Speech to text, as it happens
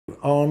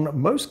on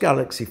most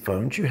Galaxy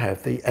phones, you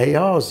have the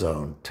AR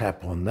zone.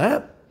 Tap on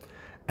that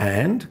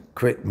and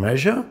quick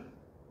measure.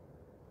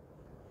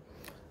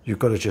 You've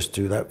got to just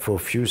do that for a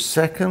few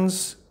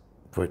seconds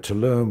for it to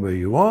learn where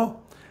you are.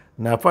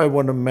 Now, if I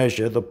want to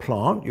measure the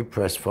plant, you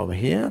press from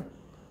here,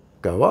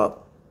 go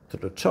up to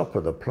the top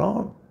of the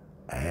plant,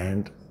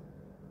 and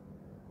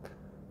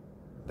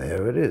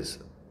there it is.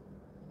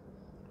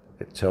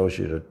 It tells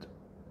you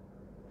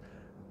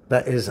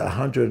that is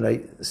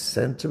 108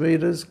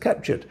 centimeters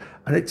captured,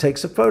 and it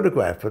takes a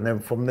photograph, and then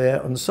from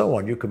there and so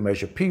on, you can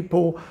measure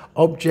people,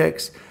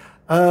 objects.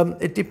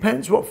 It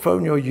depends what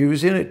phone you're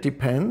using, it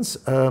depends.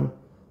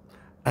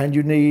 And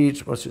you need,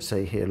 what's it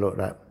say here, look at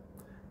that.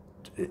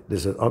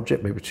 There's an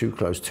object maybe too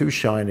close, too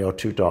shiny or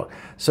too dark.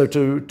 So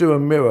to do a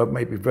mirror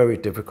may be very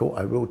difficult.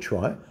 I will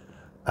try.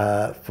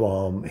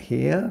 From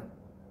here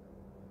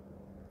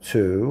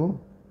to,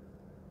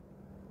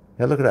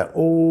 now look at that.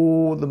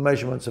 All the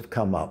measurements have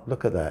come up.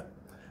 Look at that.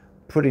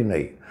 Pretty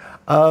neat.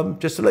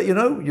 Just to let you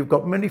know, you've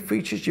got many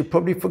features you've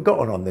probably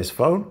forgotten on this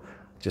phone.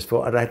 Just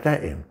thought I'd add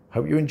that in.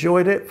 Hope you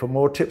enjoyed it. For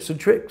more tips and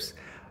tricks,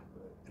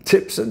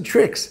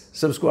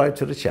 subscribe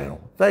to the channel.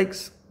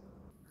 Thanks.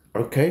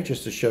 Okay,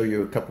 just to show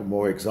you a couple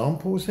more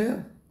examples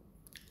here.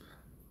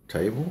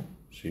 Table,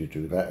 so you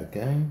do that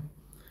again.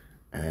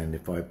 And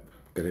if I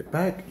get it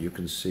back, you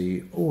can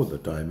see all the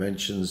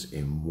dimensions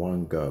in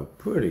one go.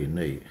 Pretty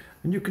neat.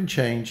 And you can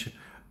change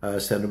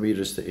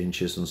centimeters to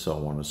inches and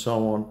so on and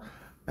so on.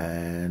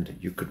 And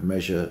you could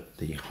measure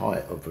the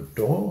height of a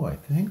door, I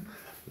think.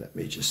 Let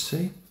me just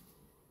see.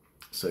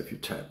 So if you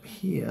tap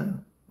here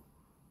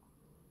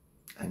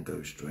and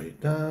go straight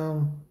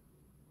down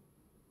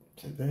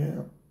to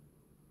there.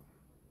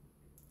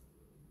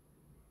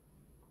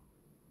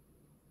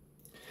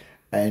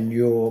 And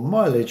your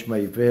mileage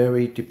may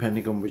vary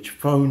depending on which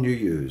phone you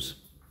use.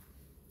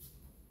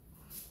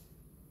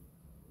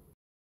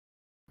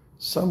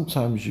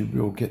 Sometimes you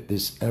will get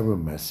this error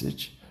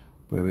message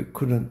where it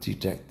couldn't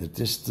detect the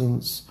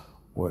distance,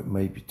 or it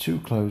may be too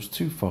close,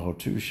 too far,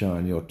 too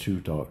shiny, or too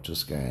dark to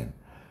scan.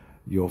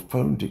 Your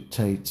phone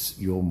dictates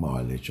your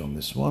mileage on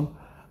this one.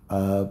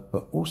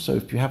 But also,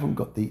 if you haven't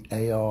got the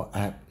AR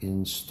app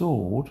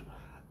installed,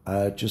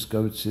 just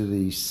go to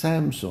the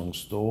Samsung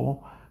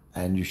store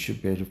and you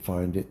should be able to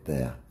find it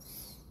there.